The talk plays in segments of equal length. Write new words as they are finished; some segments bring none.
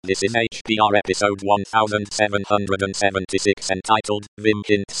This is HPR episode 1776 entitled Vim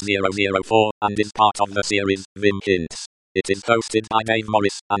Hints 004 and is part of the series Vim Hints. It is hosted by Dave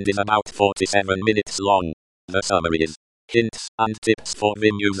Morris and is about 47 minutes long. The summary is Hints and Tips for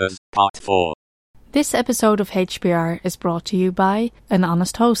Vim Users, Part 4. This episode of HPR is brought to you by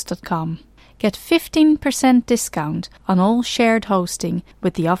anhonesthost.com. Get 15% discount on all shared hosting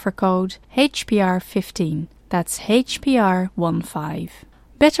with the offer code HPR15. That's HPR15.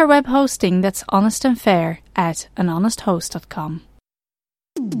 Better web hosting that's honest and fair at anhonesthost.com.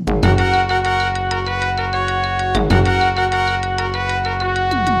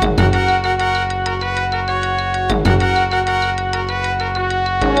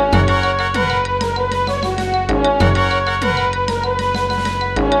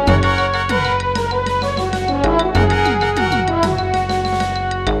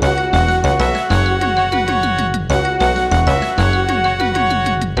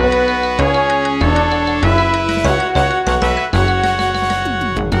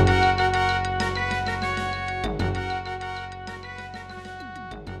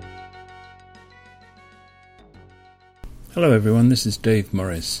 Hello everyone, this is Dave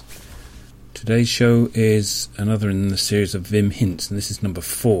Morris. Today's show is another in the series of Vim Hints, and this is number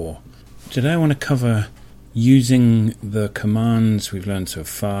 4. Today I want to cover using the commands we've learned so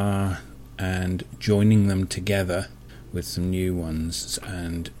far and joining them together with some new ones,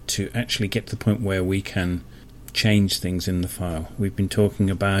 and to actually get to the point where we can change things in the file. We've been talking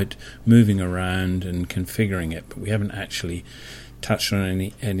about moving around and configuring it, but we haven't actually touched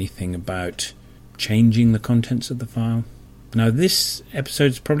on anything about changing the contents of the file. Now this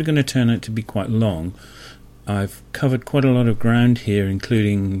episode is probably going to turn out to be quite long. I've covered quite a lot of ground here,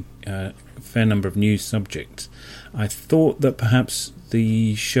 including a fair number of new subjects. I thought that perhaps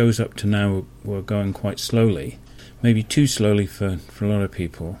the shows up to now were going quite slowly, maybe too slowly for a lot of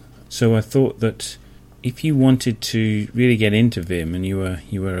people. So I thought that if you wanted to really get into Vim and you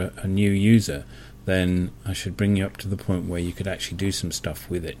were a new user, then I should bring you up to the point where you could actually do some stuff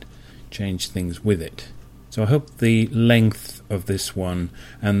with it, change things with it. So I hope the length of this one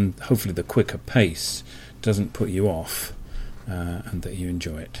and hopefully the quicker pace doesn't put you off and that you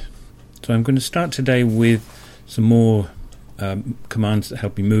enjoy it. So I'm going to start today with some more commands that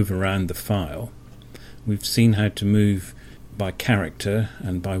help you move around the file. We've seen how to move by character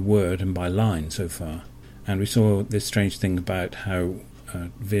and by word and by line so far. And we saw this strange thing about how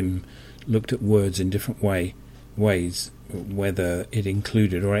Vim looked at words in different ways, whether it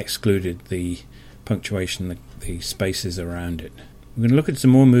included or excluded the punctuation, the spaces around it. We're going to look at some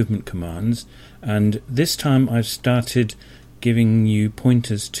more movement commands, and this time I've started giving you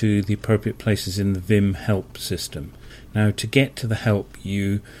pointers to the appropriate places in the Vim help system. Now to get to the help,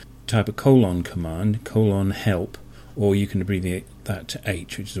 you type a command, help, or you can abbreviate that to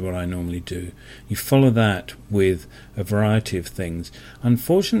H, which is what I normally do. You follow that with a variety of things.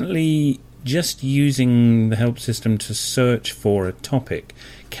 Unfortunately, just using the help system to search for a topic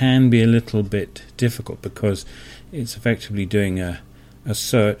can be a little bit difficult because it's effectively doing a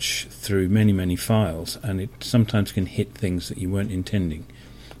search through many files, and it sometimes can hit things that you weren't intending.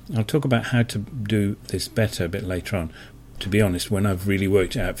 I'll talk about how to do this better a bit later on, to be honest, when I've really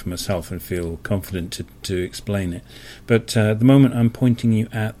worked it out for myself and feel confident to explain it. But at the moment I'm pointing you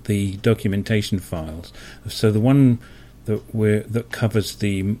at the documentation files. So the one that covers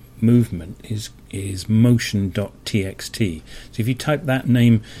the movement is motion.txt. So if you type that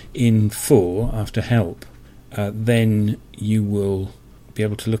name in full after help, then you will be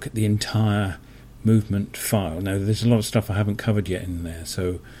able to look at the entire movement file. Now there's a lot of stuff I haven't covered yet in there,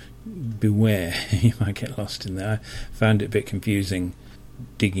 so beware, you might get lost in there. I found it a bit confusing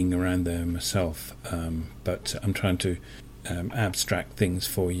digging around there myself, but I'm trying to abstract things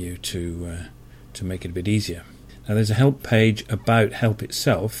for you to make it a bit easier. Now there's a help page about help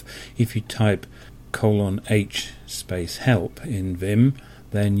itself. If you type :h space help in Vim,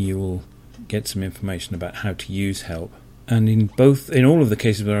 then you will get some information about how to use help. And in all of the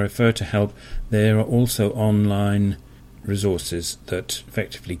cases where I refer to help, there are also online resources that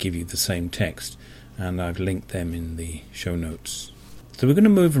effectively give you the same text, and I've linked them in the show notes. So we're going to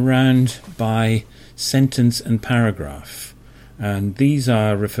move around by sentence and paragraph, and these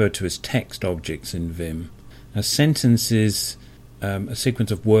are referred to as text objects in Vim. A sentence is a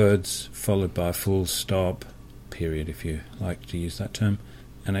sequence of words followed by a full stop, period if you like to use that term,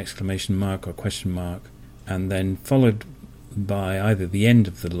 an exclamation mark or question mark, and then followed by either the end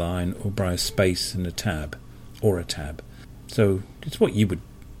of the line or by a space and a tab, or a tab. So it's what you would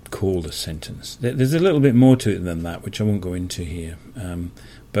call a sentence. There's a little bit more to it than that, which I won't go into here.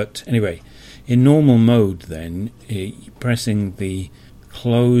 But anyway, in normal mode then, pressing the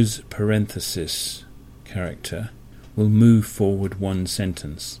close parenthesis character will move forward one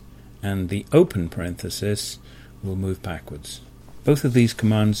sentence, and the open parenthesis will move backwards. Both of these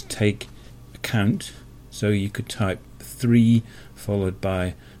commands take a count, so you could type 3 followed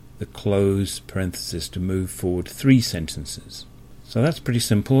by the close parenthesis to move forward 3 sentences. So that's pretty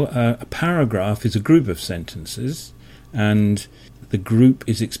simple. A paragraph is a group of sentences, and the group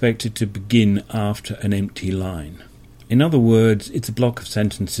is expected to begin after an empty line. In other words, it's a block of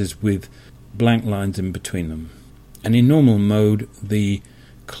sentences with blank lines in between them. And in normal mode, the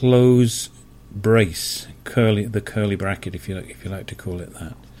close brace, the curly bracket, if you like to call it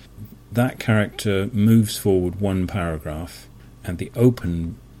that character moves forward one paragraph, and the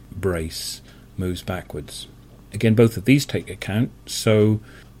open brace moves backwards. Again, both of these take account, so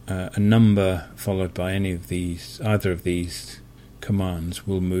a number followed by either of these commands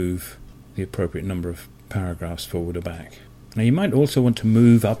will move the appropriate number of paragraphs forward or back. Now you might also want to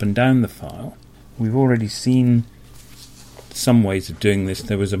move up and down the file. We've already seen some ways of doing this.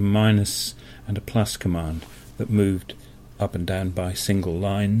 There was a minus and a plus command that moved up and down by single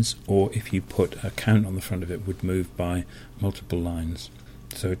lines, or if you put a count on the front of it, would move by multiple lines.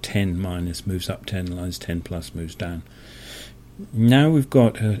 So 10 minus moves up 10 lines, 10 plus moves down. Now we've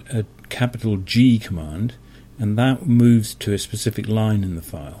got a capital G command, and that moves to a specific line in the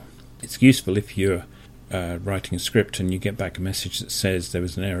file. It's useful if you're writing a script and you get back a message that says there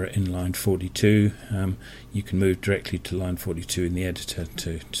was an error in line 42. You can move directly to line 42 in the editor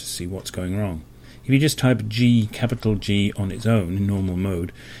to see what's going wrong. If you just type G, capital G on its own in normal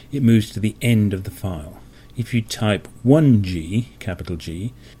mode, it moves to the end of the file. If you type 1G, capital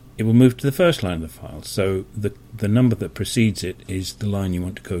G, it will move to the first line of the file. So the number that precedes it is the line you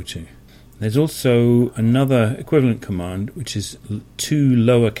want to go to. There's also another equivalent command, which is 2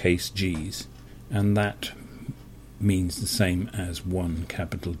 lowercase g's, and that means the same as 1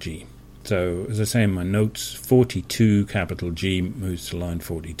 capital G. So, as I say in my notes, 42 capital G moves to line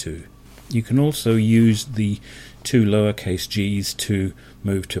 42. You can also use the 2 lowercase g's to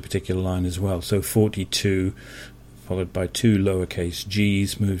move to a particular line as well. So 42 followed by 2 lowercase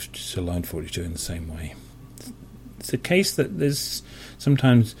g's moves to line 42 in the same way. It's a case that there's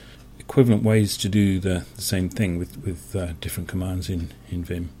sometimes equivalent ways to do the same thing with different commands in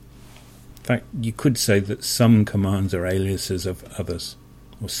Vim. In fact, you could say that some commands are aliases of others,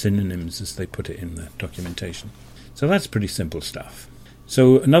 or synonyms as they put it in the documentation. So that's pretty simple stuff.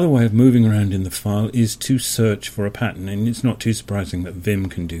 So another way of moving around in the file is to search for a pattern, and it's not too surprising that Vim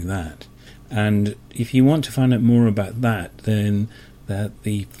can do that. And if you want to find out more about that, then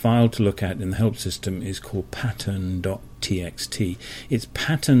the file to look at in the help system is called pattern.txt. It's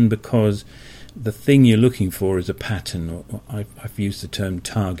pattern because the thing you're looking for is a pattern, or I've used the term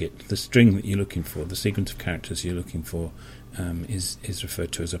target. The string that you're looking for, the sequence of characters you're looking for, is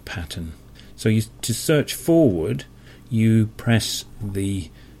referred to as a pattern. So to search forward, you press the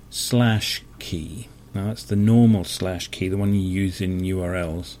slash key. Now that's the normal slash key, the one you use in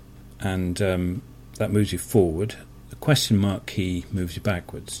URLs, and that moves you forward. The question mark key moves you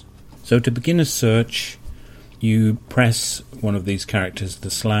backwards. So to begin a search, you press one of these characters,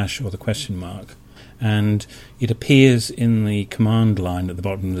 the slash or the question mark, and it appears in the command line at the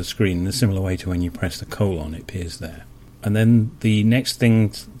bottom of the screen in a similar way to when you press the colon, it appears there. And then the next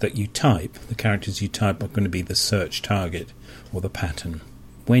things that you type, the characters you type, are going to be the search target or the pattern.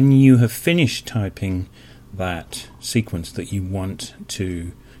 When you have finished typing that sequence that you want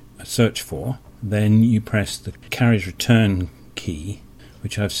to search for, then you press the carriage return key,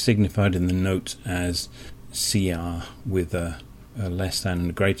 which I've signified in the notes as CR with a less than and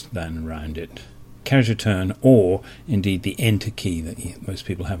a greater than around it. Carriage return, or indeed the enter key that most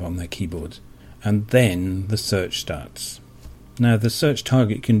people have on their keyboards. And then the search starts. Now the search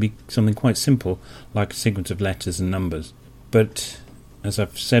target can be something quite simple, like a sequence of letters and numbers. But as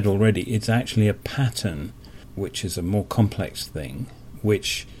I've said already, it's actually a pattern, which is a more complex thing,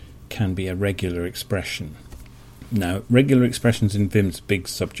 which can be a regular expression. Now, regular expressions in Vim's a big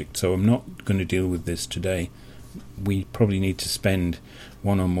subject, so I'm not going to deal with this today. We probably need to spend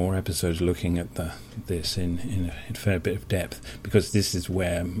one or more episodes looking at this in a fair bit of depth, because this is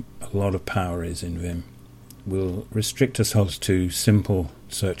where a lot of power is in Vim. We'll restrict ourselves to simple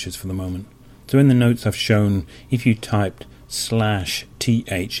searches for the moment. So in the notes I've shown, if you typed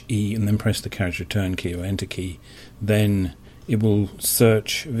 /THE and then press the carriage return key or enter key, then Vim will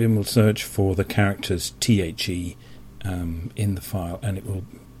search for the characters THE in the file, and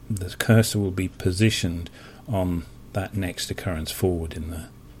the cursor will be positioned on that next occurrence forward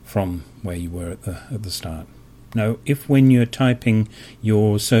from where you were at the start. Now, if when you're typing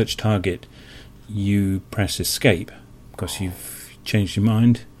your search target you press escape because you've changed your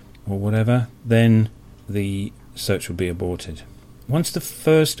mind or whatever, then the search will be aborted. Once the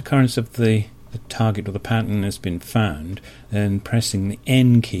first occurrence of the target or the pattern has been found, then pressing the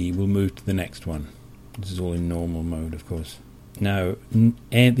N key will move to the next one. This is all in normal mode, of course. Now,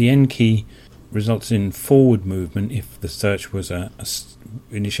 the N key results in forward movement if the search was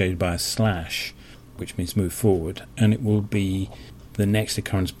initiated by a slash, which means move forward, and it will be the next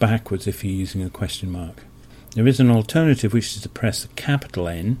occurrence backwards if you're using a question mark. There is an alternative, which is to press a capital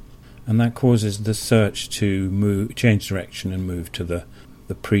N, and that causes the search to change direction and move to the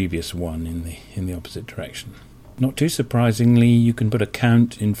previous one in the opposite direction. Not too surprisingly, you can put a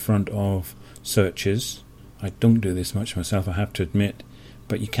count in front of searches. I don't do this much myself, I have to admit,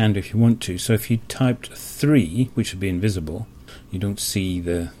 but you can do if you want to. So if you typed 3, which would be invisible, you don't see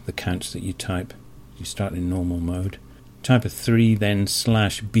the counts that you type. You start in normal mode. Type a 3, then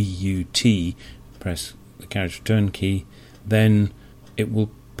 /BUT, press the carriage return key, then it will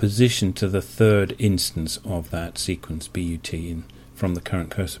position to the third instance of that sequence, BUT, from the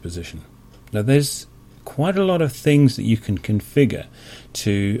current cursor position. Now there's quite a lot of things that you can configure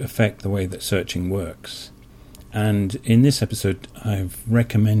to affect the way that searching works. And in this episode I've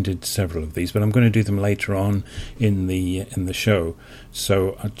recommended several of these, but I'm going to do them later on in the show.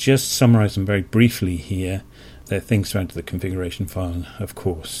 So I'll just summarize them very briefly here. They're things to add to the configuration file, of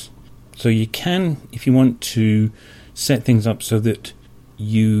course. So you can, if you want to, set things up so that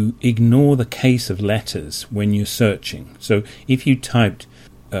you ignore the case of letters when you're searching. So if you typed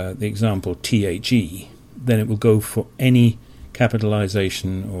the example THE, then it will go for any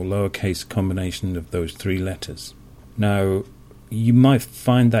capitalization or lowercase combination of those 3 letters. Now, you might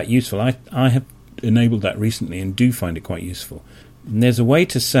find that useful. I have enabled that recently and do find it quite useful. And there's a way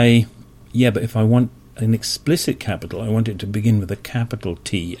to say, yeah, but if I want an explicit capital, I want it to begin with a capital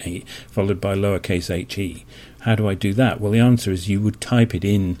T followed by lowercase he. How do I do that? Well, the answer is you would type it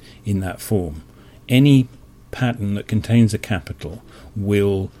in that form. Any pattern that contains a capital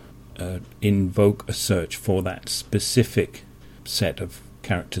will invoke a search for that specific set of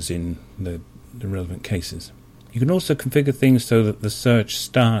characters in the relevant cases. You can also configure things so that the search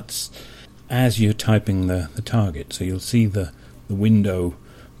starts as you're typing the target. So you'll see the window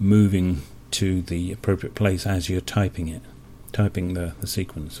moving to the appropriate place as you're typing the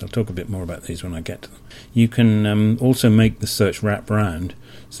sequence. I'll talk a bit more about these when I get to them. You can also make the search wrap round,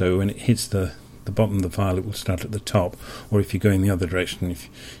 so when it hits the bottom of the file it will start at the top, or if you go in the other direction, if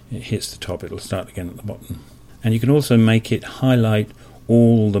it hits the top it will start again at the bottom. And you can also make it highlight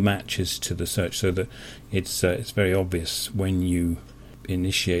all the matches to the search so that it's very obvious when you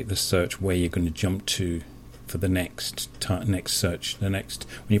initiate the search where you're going to jump to for the next search, when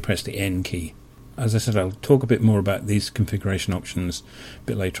you press the N key. As I said, I'll talk a bit more about these configuration options a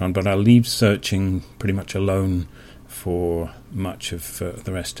bit later on, but I'll leave searching pretty much alone for much of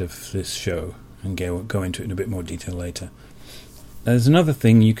the rest of this show and go into it in a bit more detail later. There's another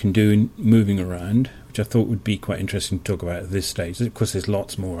thing you can do in moving around, which I thought would be quite interesting to talk about at this stage. Of course, there's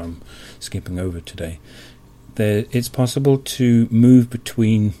lots more I'm skipping over today. It's possible to move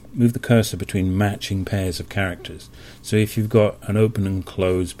the cursor between matching pairs of characters. So if you've got an open and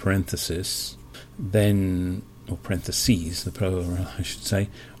close parenthesis, then, or parentheses, the plural I should say,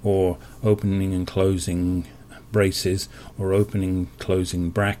 or opening and closing braces, or opening and closing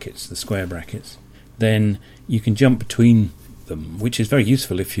brackets, the square brackets, then you can jump between them, which is very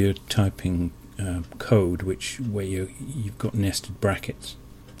useful if you're typing code where you've got nested brackets.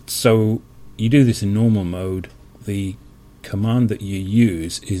 So you do this in normal mode. The command that you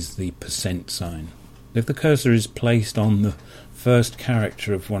use is the %sign. If the cursor is placed on the first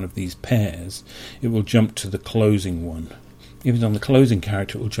character of one of these pairs, it will jump to the closing one. If it's on the closing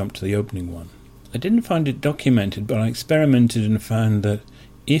character, it will jump to the opening one. I didn't find it documented, but I experimented and found that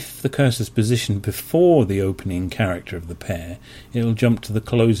if the cursor is positioned before the opening character of the pair, it will jump to the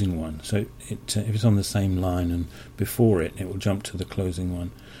closing one. So if it's on the same line and before it will jump to the closing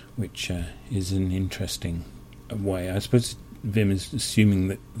one, which is an interesting way. I suppose Vim is assuming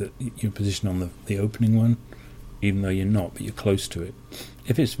that you're positioned on the opening one, even though you're not, but you're close to it.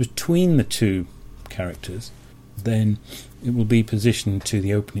 If it's between the 2 characters, then it will be positioned to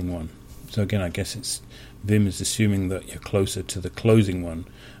the opening one. So again, I guess Vim is assuming that you're closer to the closing one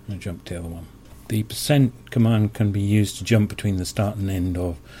and jump to the other one. The % command can be used to jump between the start and end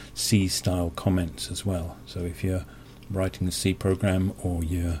of C-style comments as well. So if you're writing a C program, or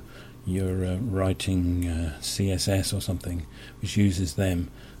you're writing CSS or something which uses them,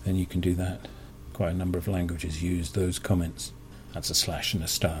 then you can do that. Quite a number of languages use those comments. That's a slash and a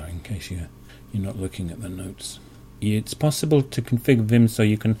star in case you're not looking at the notes. It's possible to configure Vim so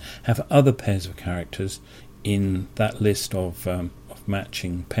you can have other pairs of characters in that list of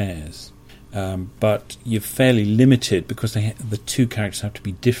matching pairs. But you're fairly limited because the two characters have to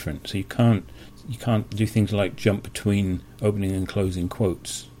be different. So you can't do things like jump between opening and closing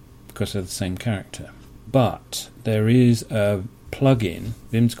quotes because they're the same character. But there is a plugin.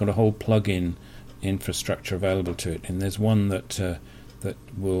 Vim's got a whole plugin infrastructure available to it, and there's one that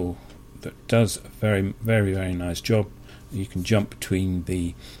does a very, very, very nice job. You can jump between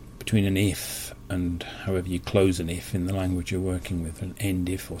an if and however you close an if in the language you're working with, an end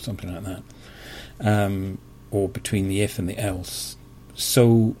if or something like that, or between the if and the else.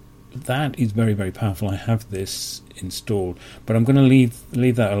 So that is very, very powerful. I have this installed, but I'm going to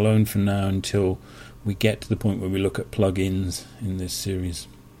leave that alone for now until we get to the point where we look at plugins in this series.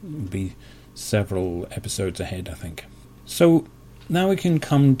 It'll be several episodes ahead, I think. So now we can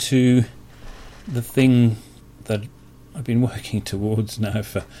come to the thing that I've been working towards now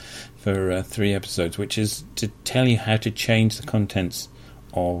for 3 episodes, which is to tell you how to change the contents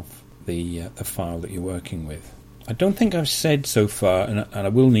of the file that you're working with. I don't think I've said so far, and I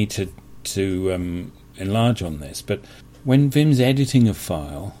will need to enlarge on this, but when Vim's editing a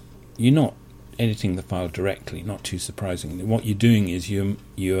file, you're not editing the file directly, not too surprisingly. What you're doing is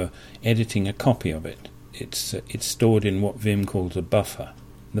you're editing a copy of it. It's stored in what Vim calls a buffer.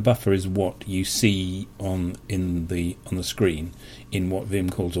 The buffer is what you see on the screen in what Vim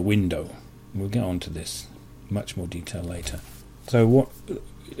calls a window. We'll get on to this in much more detail later. So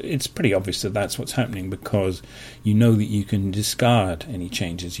it's pretty obvious that that's what's happening, because you know that you can discard any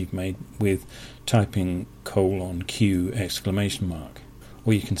changes you've made with typing :Q !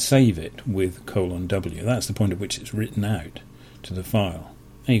 Or you can save it with :W. That's the point at which it's written out to the file.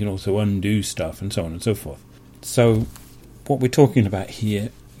 And you can also undo stuff and so on and so forth. So what we're talking about here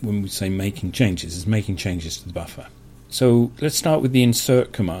when we say making changes is making changes to the buffer. So let's start with the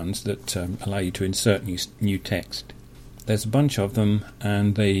insert commands that allow you to insert new text. There's a bunch of them,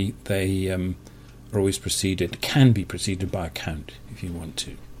 and they are always can be preceded by a count if you want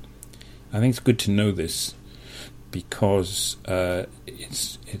to. I think it's good to know this because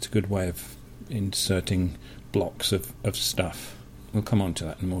it's a good way of inserting blocks of stuff. We'll come on to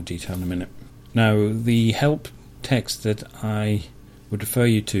that in more detail in a minute. Now, the help text that I would refer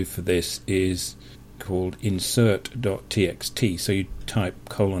you to for this is called insert.txt. So you type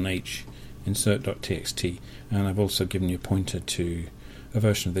 :H insert.txt, and I've also given you a pointer to a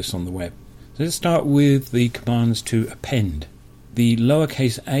version of this on the web. So let's start with the commands to append. The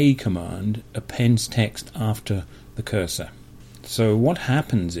lowercase a command appends text after the cursor. So what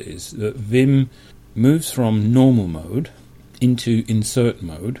happens is that Vim moves from normal mode into insert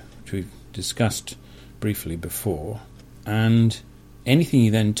mode, which we've discussed briefly before, and anything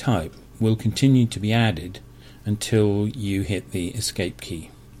you then type will continue to be added until you hit the escape key.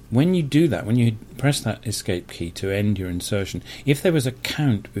 When you do that, when you press that escape key to end your insertion, if there was a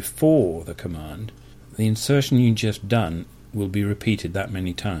count before the command, the insertion you just done will be repeated that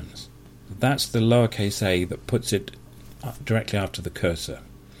many times. That's the lowercase a that puts it directly after the cursor.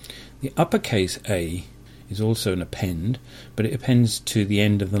 The uppercase A is also an append, but it appends to the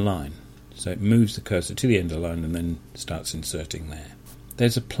end of the line. So it moves the cursor to the end of the line and then starts inserting there.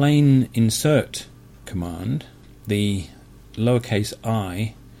 There's a plain insert command. The lowercase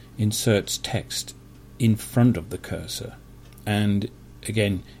I inserts text in front of the cursor, and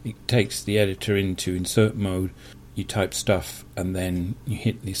again it takes the editor into insert mode. You type stuff and then you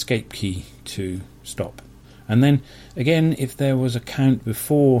hit the escape key to stop. And then again, if there was a count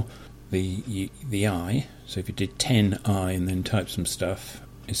before the I, so if you did 10I and then type some stuff,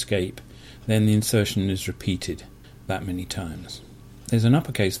 escape, then the insertion is repeated that many times. There's an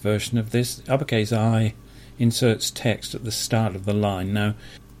uppercase version of this. Uppercase I inserts text at the start of the line. Now,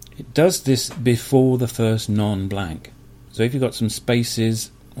 it does this before the first non-blank. So if you've got some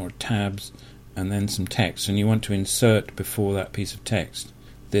spaces or tabs and then some text, and you want to insert before that piece of text,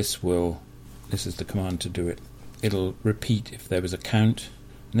 this is the command to do it. It'll repeat if there was a count.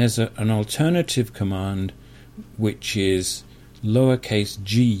 And there's an alternative command which is lowercase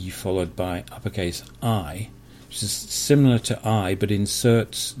g followed by uppercase I, which is similar to I, but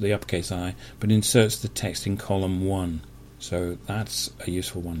inserts the uppercase I, but inserts the text in column 1. So that's a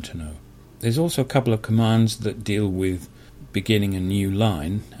useful one to know. There's also a couple of commands that deal with beginning a new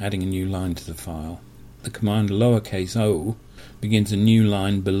line, adding a new line to the file. The command lowercase o begins a new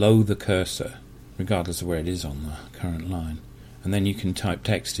line below the cursor, regardless of where it is on the current line. And then you can type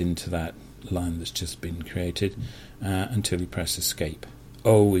text into that line that's just been created until you press escape.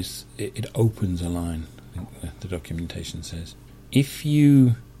 O is it opens a line, I think the documentation says. If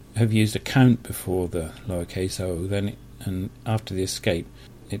you have used a count before the lowercase o, then and after the escape,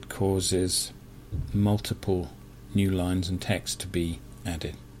 it causes multiple new lines and text to be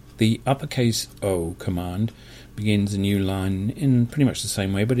added. The uppercase O command begins a new line in pretty much the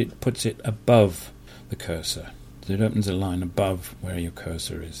same way, but it puts it above the cursor. So it opens a line above where your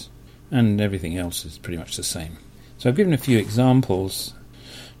cursor is. And everything else is pretty much the same. So I've given a few examples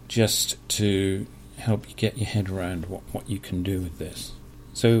just to help you get your head around what you can do with this.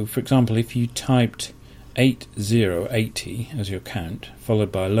 So, for example, if you typed 8080 as your count,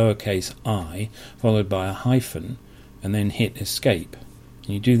 followed by a lowercase I, followed by a hyphen, and then hit escape, and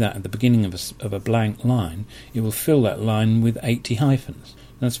you do that at the beginning of a blank line, it will fill that line with 80 hyphens.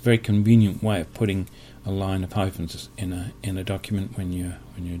 That's a very convenient way of putting a line of hyphens in a document when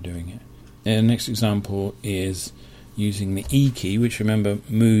you're doing it. The next example is using the E key, which remember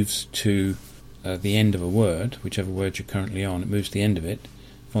moves to the end of a word, whichever word you're currently on, it moves to the end of it,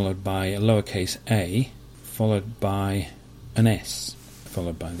 followed by a lowercase a, followed by an S,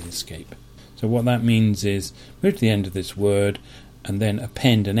 followed by the escape. So what that means is move to the end of this word and then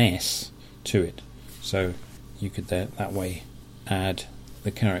append an S to it. So you could that way add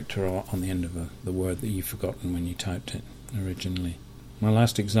the character on the end of the word that you've forgotten when you typed it originally. My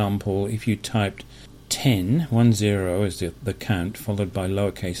last example, if you typed 10 is the count, followed by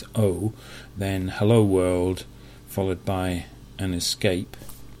lowercase o, then hello world, followed by an escape,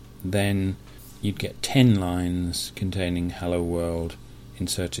 then you'd get 10 lines containing hello world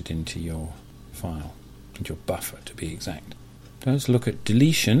inserted into your file, into your buffer to be exact. So let's look at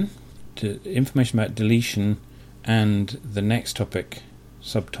deletion. Information about deletion and the next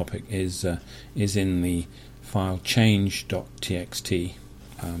subtopic is in the file change.txt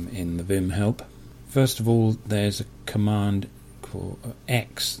in the Vim help. First of all, there's a command called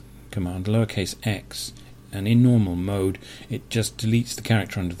x command, lowercase x, and in normal mode it just deletes the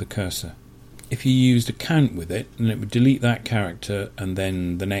character under the cursor. If you used a count with it, then it would delete that character and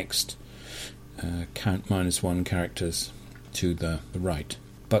then the next count -1 characters to the right.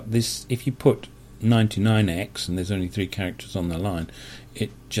 But this, if you put 99x and there's only 3 characters on the line,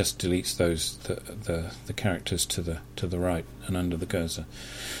 it just deletes those the characters to the right and under the cursor.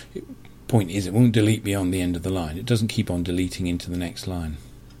 Point is, it won't delete beyond the end of the line. It doesn't keep on deleting into the next line.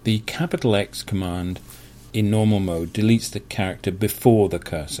 The capital X command in normal mode deletes the character before the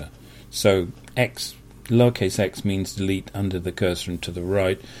cursor. So X, lowercase x means delete under the cursor and to the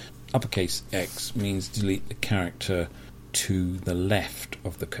right. Uppercase X means delete the character to the left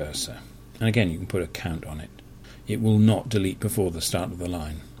of the cursor. And again, you can put a count on it. It will not delete before the start of the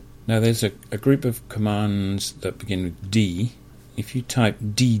line. Now there's a group of commands that begin with D. If you type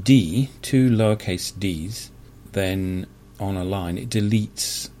dd, 2 lowercase d's, then on a line it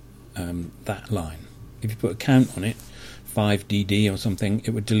deletes that line. If you put a count on it, 5dd or something,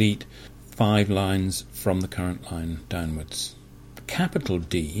 it would delete 5 lines from the current line downwards. Capital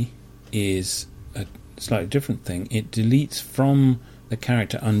D is a slightly different thing. It deletes from the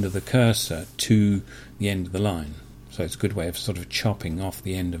character under the cursor to the end of the line. So it's a good way of sort of chopping off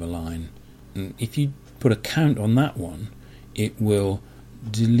the end of a line. And if you put a count on that one, it will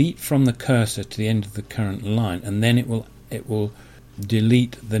delete from the cursor to the end of the current line, and then it will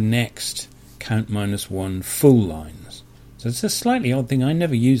delete the next count -1 full lines. So it's a slightly odd thing. I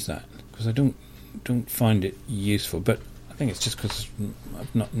never use that because I don't find it useful. But I think it's just because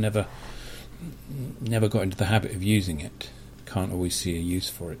I've never got into the habit of using it. Can't always see a use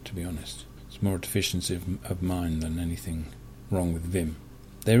for it, to be honest. It's more a deficiency of mine than anything wrong with Vim.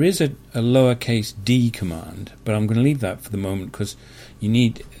 There is a lowercase d command, but I'm going to leave that for the moment because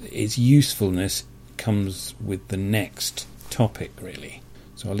its usefulness comes with the next topic, really.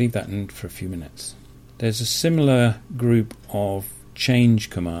 So I'll leave that in for a few minutes. There's a similar group of change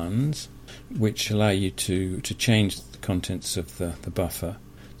commands which allow you to change the contents of the buffer.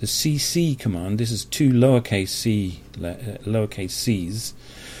 The cc command, this is 2 lowercase c's.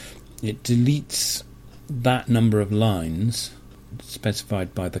 It deletes that number of lines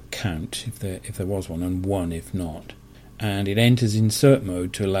specified by the count, if there was one, and 1 if not. And it enters insert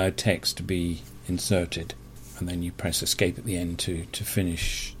mode to allow text to be inserted. And then you press escape at the end to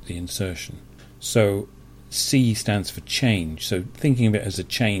finish the insertion. So C stands for change. So thinking of it as a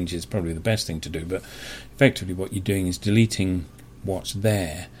change is probably the best thing to do, but effectively what you're doing is deleting what's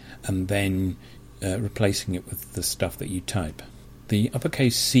there and then replacing it with the stuff that you type. The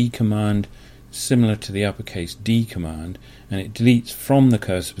uppercase C command, similar to the uppercase D command, and it deletes from the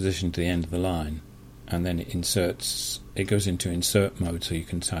cursor position to the end of the line, and then it goes into insert mode so you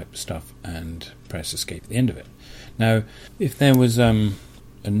can type stuff and press escape at the end of it. Now, if there was a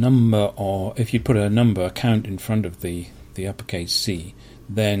number, or if you put a count in front of the uppercase C,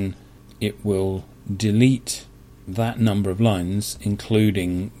 then it will delete that number of lines,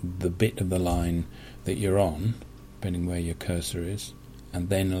 including the bit of the line that you're on, depending where your cursor is, and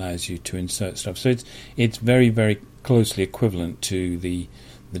then allows you to insert stuff. So it's very, very closely equivalent to the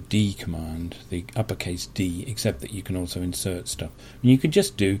D command, the uppercase D, except that you can also insert stuff. And you could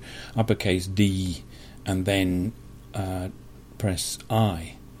just do uppercase D and then press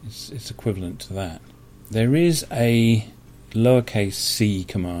I. It's equivalent to that. There is a lowercase c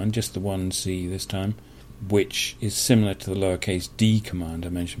command, just the one C this time, which is similar to the lowercase d command I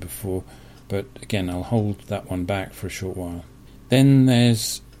mentioned before, but again I'll hold that one back for a short while. Then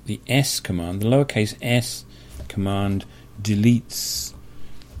there's the S command. The lowercase s command deletes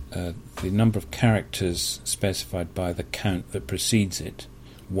the number of characters specified by the count that precedes it,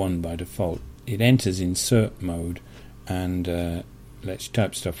 1 by default. It enters insert mode and lets you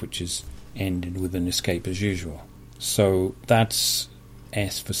type stuff which is ended with an escape as usual. So that's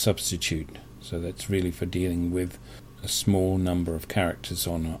S for substitute. So that's really for dealing with a small number of characters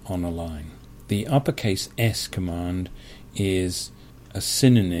on a line. The uppercase S command is a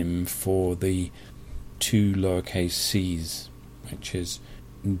synonym for the two lowercase c's, which is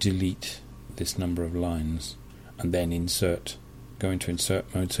delete this number of lines and then insert. Go into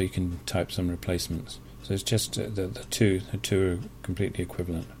insert mode so you can type some replacements. So it's just the two are completely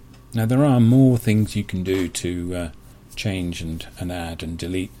equivalent. Now there are more things you can do to change and add and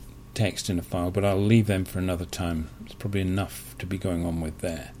delete text in a file, but I'll leave them for another time. It's probably enough to be going on with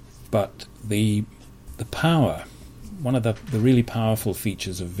there. But the power, one of the really powerful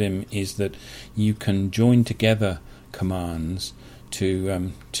features of Vim is that you can join together commands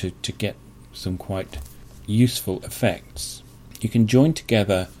to get some quite useful effects. You can join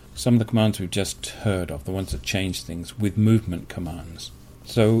together some of the commands we've just heard of, the ones that change things, with movement commands.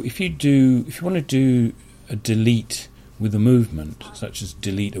 So if you want to do a delete with a movement, such as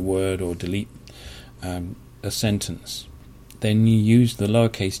delete a word or delete a sentence, then you use the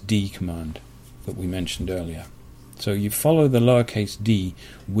lowercase d command that we mentioned earlier. So you follow the lowercase d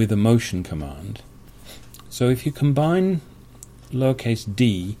with a motion command. So if you combine lowercase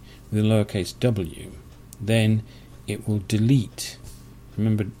d with lowercase w, then it will delete.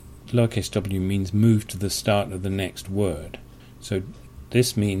 Remember, lowercase w means move to the start of the next word. So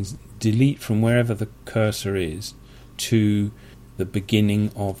this means delete from wherever the cursor is to the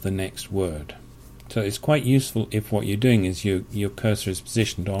beginning of the next word. So it's quite useful if what you're doing is your cursor is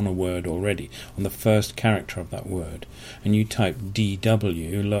positioned on a word already, on the first character of that word, and you type DW,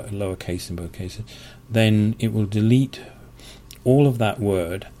 lowercase in both cases, then it will delete all of that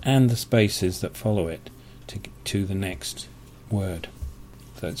word and the spaces that follow it to the next word.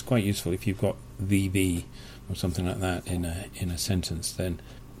 So it's quite useful if you've got VB or something like that in a sentence, then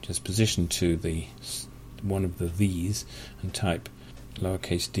just position to the one of the V's and type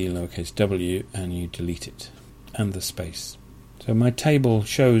lowercase d, lowercase w, and you delete it, and the space. So my table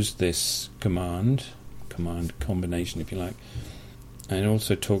shows this command combination, if you like, and it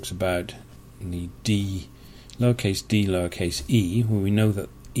also talks about the d, lowercase e, where we know that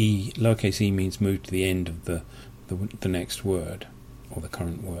lowercase e means move to the end of the next word, or the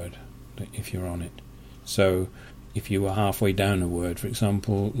current word, if you're on it. So if you were halfway down a word, for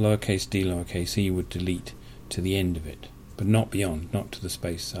example, lowercase d, lowercase e would delete to the end of it, but not beyond, not to the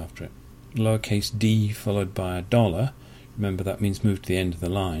space after it. Lowercase d followed by a $, remember that means move to the end of the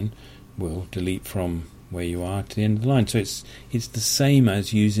line, will delete from where you are to the end of the line. So it's the same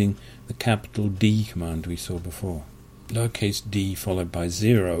as using the capital D command we saw before. Lowercase d followed by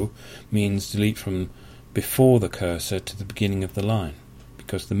 0 means delete from before the cursor to the beginning of the line,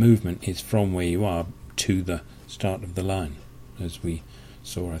 because the movement is from where you are to the start of the line, as we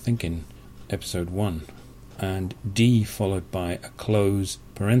saw, I think, in episode 1. And D followed by a close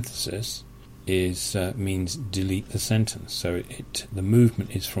parenthesis means delete the sentence. So the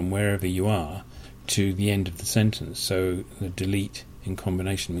movement is from wherever you are to the end of the sentence. So the delete in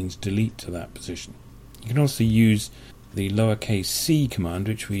combination means delete to that position. You can also use the lowercase c command,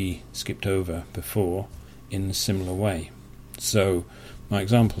 which we skipped over before, in a similar way. So my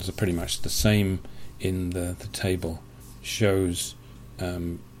examples are pretty much the same in the table. Shows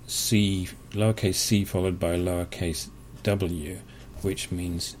C, lowercase c followed by lowercase w, which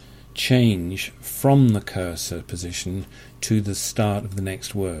means change from the cursor position to the start of the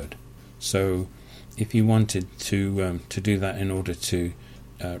next word. So if you wanted to do that in order to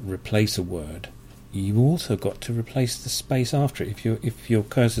replace a word, you also got to replace the space after it. If your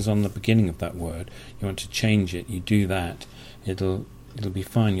cursor's on the beginning of that word, you want to change it, you do that. It'll be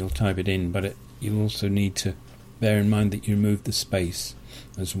fine, you'll type it in, but you'll also need to bear in mind that you remove the space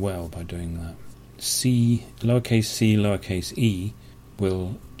as well by doing that. C, lowercase e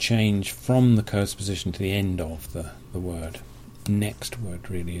will change from the cursor position to the end of the word. Next word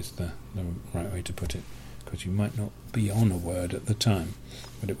really is the right way to put it, because you might not be on a word at the time,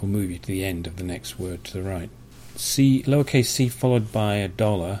 but it will move you to the end of the next word to the right. Lowercase c followed by a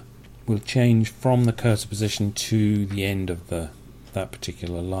dollar will change from the cursor position to the end of that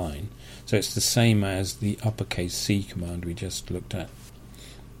particular line. So it's the same as the uppercase C command we just looked at.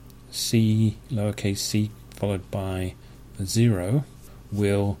 Lowercase c followed by a 0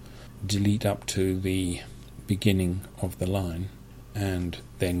 will delete up to the beginning of the line and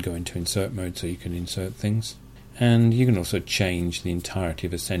then go into insert mode so you can insert things. And you can also change the entirety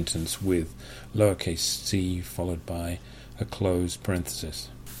of a sentence with lowercase c followed by a closed parenthesis.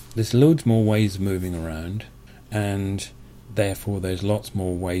 There's loads more ways of moving around, and therefore there's lots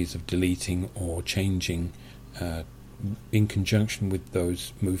more ways of deleting or changing in conjunction with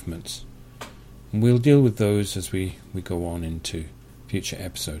those movements. And we'll deal with those as we go on into future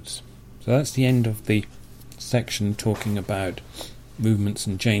episodes. So that's the end of the section talking about movements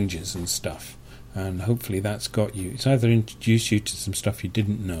and changes and stuff. And hopefully that's got you, it's either introduced you to some stuff you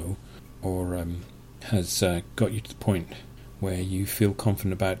didn't know, or has got you to the point where you feel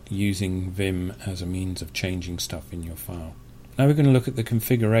confident about using Vim as a means of changing stuff in your file. Now we're going to look at the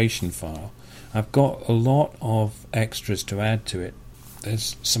configuration file. I've got a lot of extras to add to it.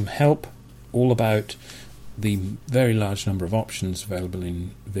 There's some help all about the very large number of options available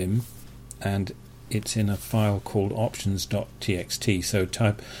in Vim, and it's in a file called options.txt. So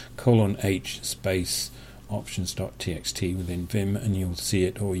type :h space options.txt within Vim and you'll see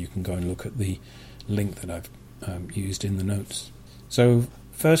it, or you can go and look at the link that I've used in the notes. So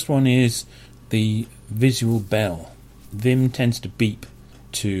first one is the visual bell. Vim tends to beep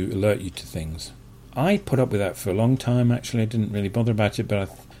to alert you to things. I put up with that for a long time. Actually, I didn't really bother about it, but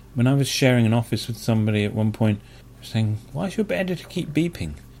when I was sharing an office with somebody at one point, I was saying, why is your editor keep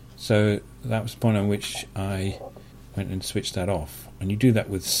beeping? So that was the point on which I went and switched that off. And you do that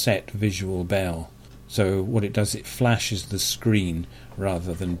with set visual bell. So what it does, it flashes the screen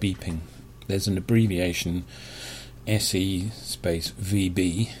rather than beeping. There's an abbreviation, SE space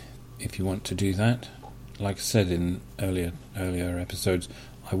VB, if you want to do that. Like I said in earlier episodes,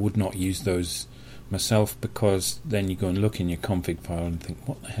 I would not use those myself, because then you go and look in your config file and think,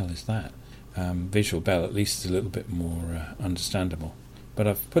 what the hell is that? Visual bell at least is a little bit more understandable. But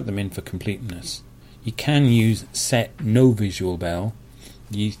I've put them in for completeness. You can use set no visual bell.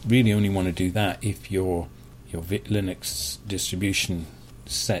 You really only want to do that if your Linux distribution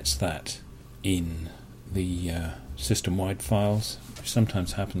sets that in the system-wide files, which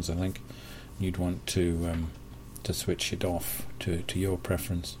sometimes happens, I think. You'd want to switch it off to your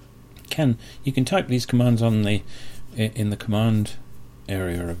preference. You can type these commands in the command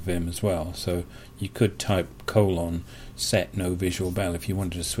area of Vim as well. So you could type :set no visual bell if you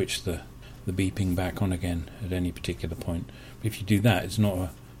wanted to switch the beeping back on again at any particular point. But if you do that,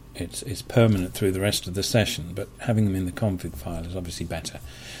 it's permanent through the rest of the session. But having them in the config file is obviously better,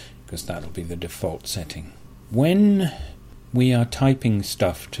 because that'll be the default setting. When we are typing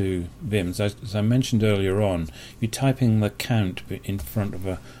stuff to Vim, as I mentioned earlier on, you're typing the count in front of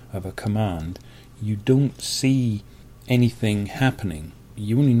a command. You don't see anything happening.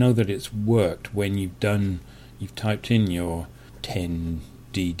 You only know that it's worked when you've typed in your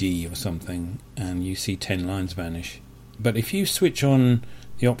 10dd or something and you see 10 lines vanish. But if you switch on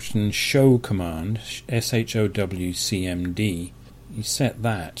the option show command, SHOWCMD, you set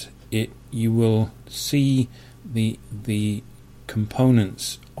that, you will see the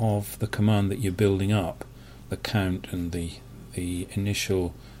components of the command that you're building up, the count and the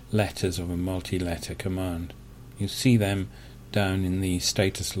initial letters of a multi-letter command. You see them down in the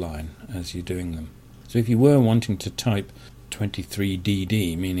status line as you're doing them. So if you were wanting to type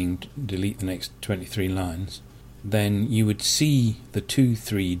 23dd, meaning delete the next 23 lines, then you would see the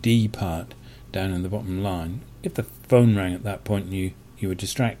 23d part down in the bottom line. If the phone rang at that point and you were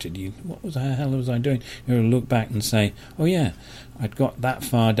distracted, what the hell was I doing? You would look back and say, oh yeah, I'd got that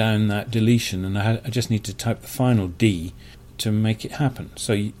far down that deletion and I just need to type the final D to make it happen.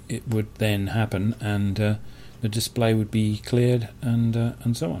 So it would then happen, and the display would be cleared, and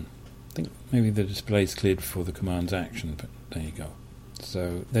so on. I think maybe the display is cleared before the command's action, but there you go.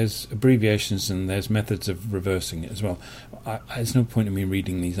 So there's abbreviations and there's methods of reversing it as well. There's no point in me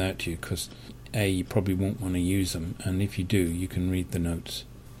reading these out to you, because you probably won't want to use them, and if you do, you can read the notes.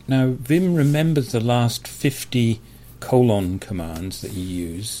 Now, Vim remembers the last 50 commands that you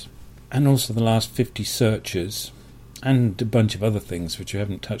use, and also the last 50 searches, and a bunch of other things which you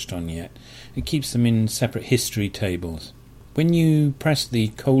haven't touched on yet. It keeps them in separate history tables. When you press the :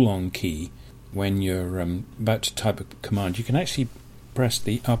 key when you're about to type a command, you can actually press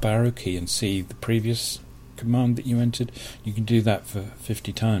the up arrow key and see the previous command that you entered, you can do that for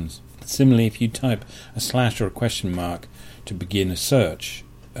 50 times. Similarly, if you type a slash or a question mark to begin a search,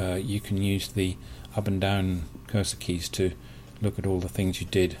 you can use the up and down cursor keys to look at all the things you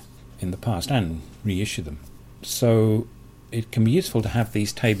did in the past and reissue them. So it can be useful to have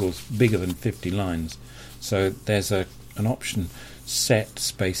these tables bigger than 50 lines. So there's an option, set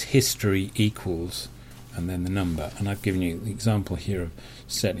space history equals and then the number, and I've given you the example here of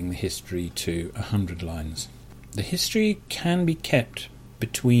setting the history to 100 lines. The history can be kept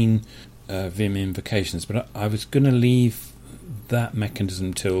between Vim invocations, but I was going to leave that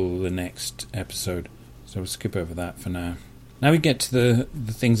mechanism till the next episode, so we'll skip over that for now. Now we get to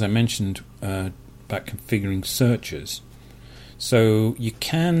the things I mentioned about configuring searches. So you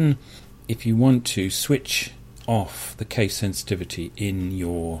can, if you want to, switch off the case sensitivity in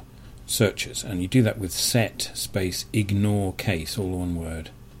your searches, and you do that with set space ignore case, all one word.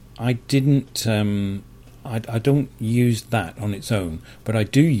 I don't use that on its own, but I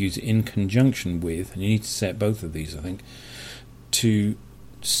do use it in conjunction with, and you need to set both of these, I think, to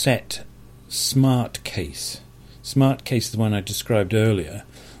set smart case. Smart case is the one I described earlier,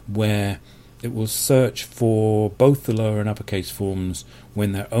 where it will search for both the lower and uppercase forms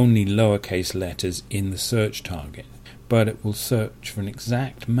when they're only lowercase letters in the search target, but it will search for an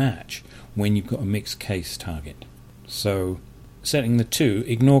exact match when you've got a mixed case target. So setting the two,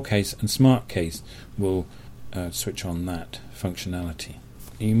 ignore case and smart case, will switch on that functionality.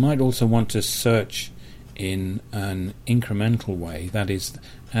 You might also want to search in an incremental way, that is,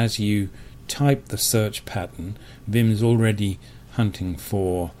 as you type the search pattern, Vim is already hunting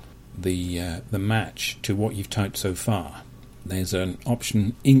for the match to what you've typed so far. There's an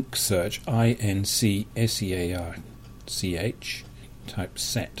option inc search, INCSEARCH, type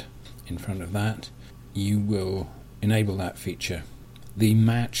set in front of that. You will enable that feature. The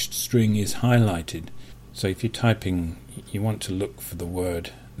matched string is highlighted, so if you're typing, you want to look for the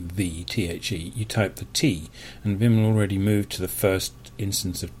word the, T-H-E, you type the T, and Vim will already move to the first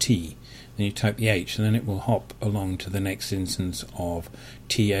instance of T. Then you type the H, and then it will hop along to the next instance of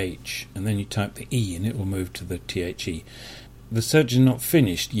TH, and then you type the E, and it will move to the THE. The search is not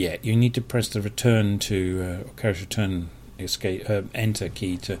finished yet. You need to press the return to, or character return escape, enter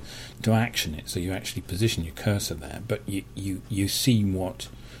key to action it, so you actually position your cursor there, but you see what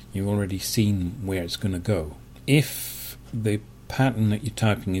you've already seen where it's going to go. If the pattern that you're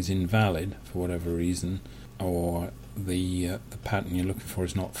typing is invalid for whatever reason, or the pattern you're looking for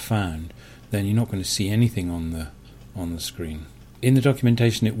is not found, then you're not going to see anything on the screen. In the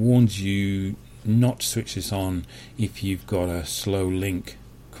documentation it warns you not to switch this on if you've got a slow link,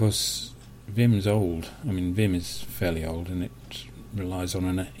 because Vim's old. I mean, Vim is fairly old, and it relies on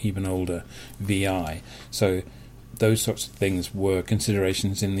an even older VI, so those sorts of things were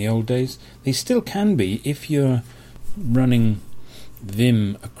considerations in the old days. They still can be if you're running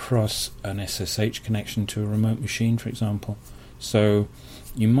Vim across an SSH connection to a remote machine, for example. So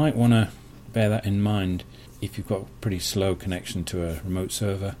you might want to bear that in mind if you've got a pretty slow connection to a remote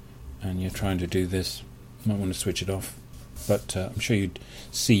server and you're trying to do this. You might want to switch it off, but I'm sure you'd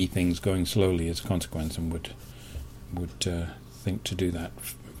see things going slowly as a consequence and would think to do that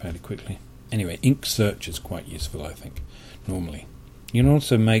fairly quickly. Anyway, inc search is quite useful, I think, normally. You can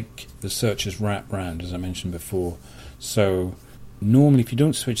also make the searches wrap round, as I mentioned before. So normally if you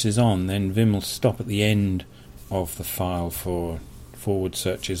don't switch this on, then Vim will stop at the end of the file for forward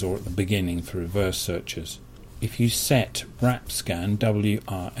searches or at the beginning for reverse searches. If you set wrapscan,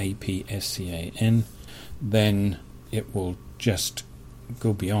 WRAPSCAN, then it will just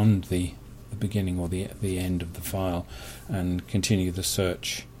go beyond the beginning or the end of the file and continue the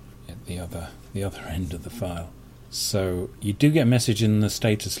search at the other end of the file. So you do get a message in the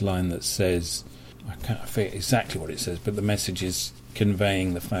status line that says, I can't forget exactly what it says, but the message is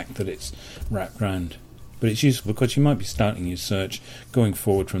conveying the fact that it's wrapped round. But it's useful because you might be starting your search going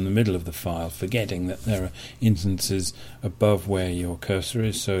forward from the middle of the file, forgetting that there are instances above where your cursor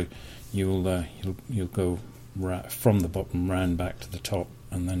is, so you'll go from the bottom round back to the top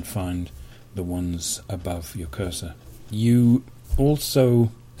and then find the ones above your cursor. You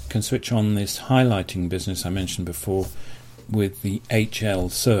also can switch on this highlighting business I mentioned before with the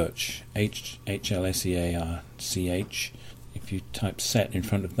HL search, HLSEARCH. If you type set in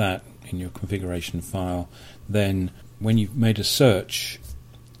front of that in your configuration file, then when you've made a search,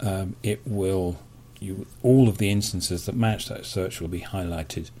 all of the instances that match that search will be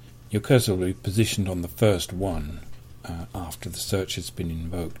highlighted. Your cursor will be positioned on the first one after the search has been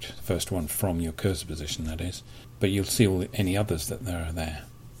invoked, the first one from your cursor position, that is, but you'll see any others that are there.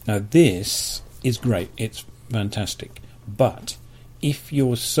 Now this is great, it's fantastic, but if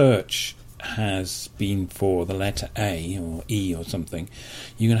your search has been for the letter A or E or something,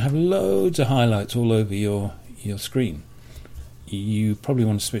 you're going to have loads of highlights all over your screen. You probably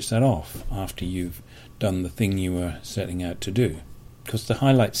want to switch that off after you've done the thing you were setting out to do, because the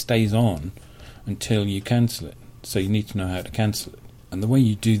highlight stays on until you cancel it. So you need to know how to cancel it. And the way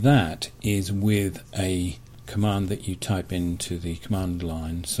you do that is with a command that you type into the command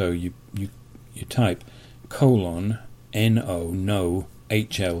line. So you type : no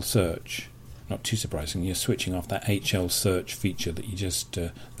HL search. Not too surprising, you're switching off that HL search feature that you just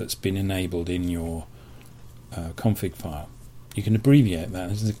that's been enabled in your config file. You can abbreviate that.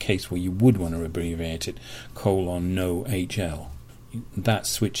 This is a case where you would want to abbreviate it : no HL. That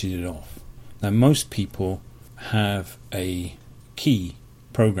switches it off. Now most people have a key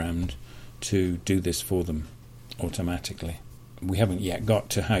programmed to do this for them automatically. We haven't yet got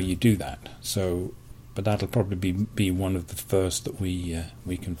to how you do that, but that'll probably be one of the first that we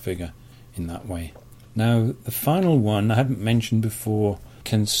configure in that way. Now the final one I haven't mentioned before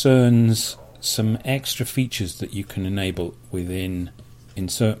concerns some extra features that you can enable within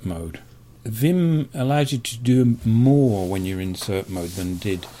insert mode. Vim allows you to do more when you're in insert mode than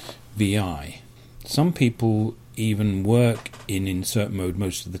did VI. Some people even work in insert mode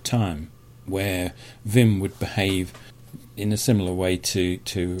most of the time, where Vim would behave in a similar way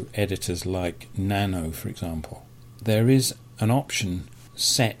to editors like Nano, for example. There is an option,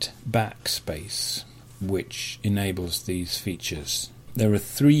 set backspace, which enables these features. There are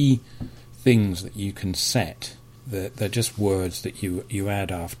 3 things that you can set. They're just words that you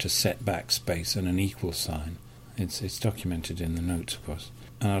add after set backspace and an equal sign. It's documented in the notes, of course.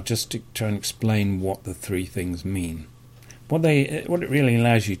 And I'll just try and explain what the 3 things mean. What it really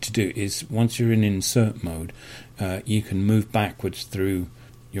allows you to do is, once you're in insert mode, you can move backwards through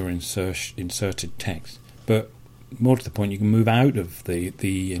your inserted text. But more to the point, you can move out of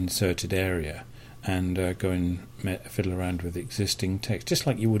the inserted area and go and fiddle around with existing text, just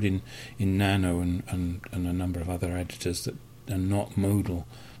like you would in Nano and a number of other editors that are not modal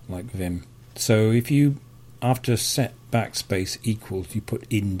like Vim. So if you, after set backspace equals, you put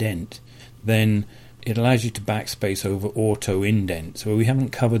indent, then it allows you to backspace over auto indent. So we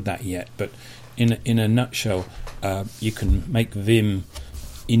haven't covered that yet, but in a nutshell, you can make Vim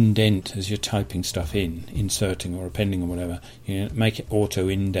indent as you're typing stuff in, inserting or appending or whatever. You make it auto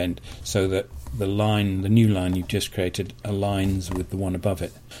indent so that the new line you've just created aligns with the one above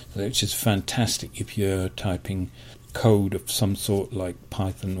it, which is fantastic if you're typing code of some sort like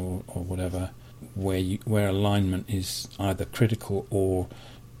Python or whatever, where alignment is either critical or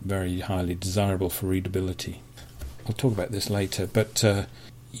very highly desirable for readability. I'll talk about this later, but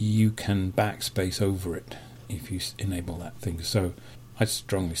you can backspace over it if you enable that thing. So I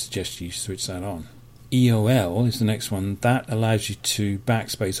strongly suggest you switch that on. EOL is the next one. That allows you to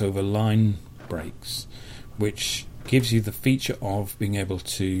backspace over line breaks, which gives you the feature of being able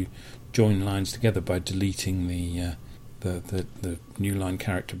to join lines together by deleting the new line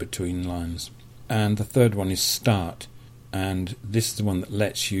character between lines. And the third one is start, and this is the one that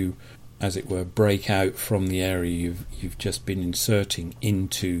lets you, as it were, break out from the area you've just been inserting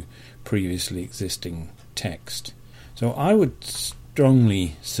into previously existing text. So I would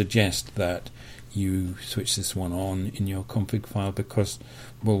strongly suggest that you switch this one on in your config file, because,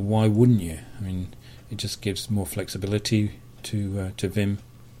 well, why wouldn't you? I mean, it just gives more flexibility to Vim.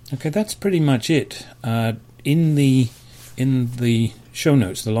 Okay, that's pretty much it. In the show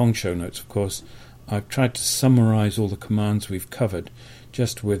notes, the long show notes, of course, I've tried to summarize all the commands we've covered,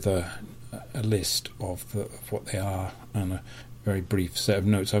 just with a list of what they are and a very brief set of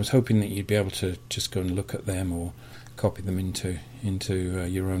notes. I was hoping that you'd be able to just go and look at them or copy them into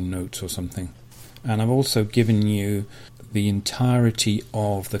your own notes or something. And I've also given you the entirety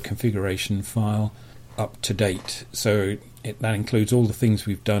of the configuration file up to date. So that includes all the things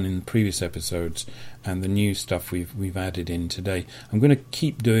we've done in the previous episodes and the new stuff we've added in today. I'm going to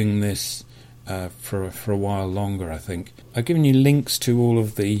keep doing this for a while longer, I think. I've given you links to all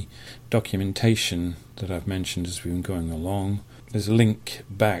of the documentation that I've mentioned as we've been going along. There's a link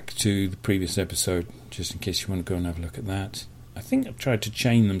back to the previous episode, just in case you want to go and have a look at that. I think I've tried to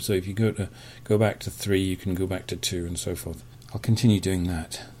chain them, so if you go back to 3, you can go back to 2, and so forth. I'll continue doing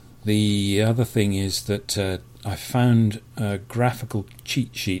that. The other thing is that I found a graphical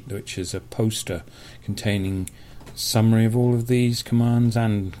cheat sheet, which is a poster containing a summary of all of these commands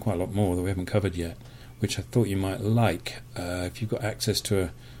and quite a lot more that we haven't covered yet, which I thought you might like if you've got access to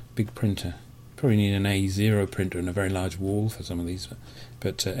a big printer. Probably need an A0 printer and a very large wall for some of these.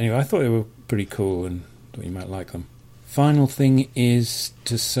 But anyway, I thought they were pretty cool and thought you might like them. Final thing is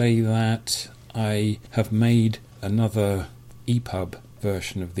to say that I have made another EPUB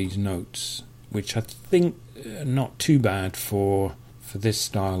version of these notes, which I think are not too bad for this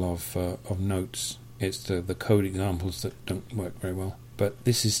style of notes. It's the code examples that don't work very well. But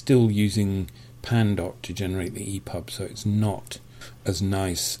this is still using Pandoc to generate the EPUB, so it's not as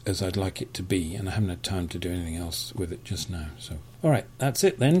nice as I'd like it to be, and I haven't had time to do anything else with it just now. So, alright, that's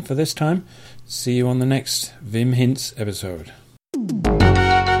it then for this time. See you on the next Vim Hints episode.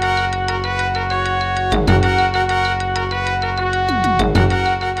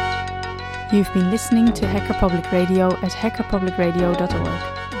 You've been listening to Hacker Public Radio at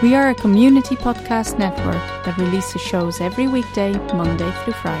hackerpublicradio.org. We are a community podcast network that releases shows every weekday, Monday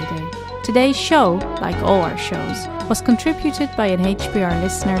through Friday. Today's show, like all our shows, was contributed by an HPR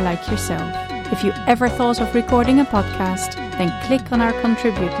listener like yourself. If you ever thought of recording a podcast, then click on our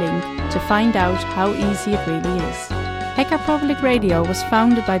contribute link to find out how easy it really is. Hacker Public Radio was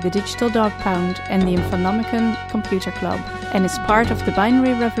founded by the Digital Dog Pound and the Infonomicon Computer Club and is part of the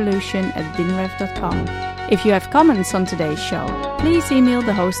binary revolution at binrev.com. If you have comments on today's show, please email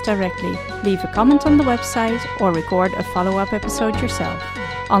the host directly, leave a comment on the website, or record a follow-up episode yourself.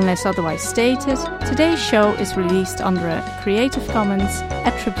 Unless otherwise stated, today's show is released under a Creative Commons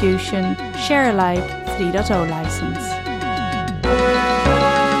Attribution Share Alike 3.0 license.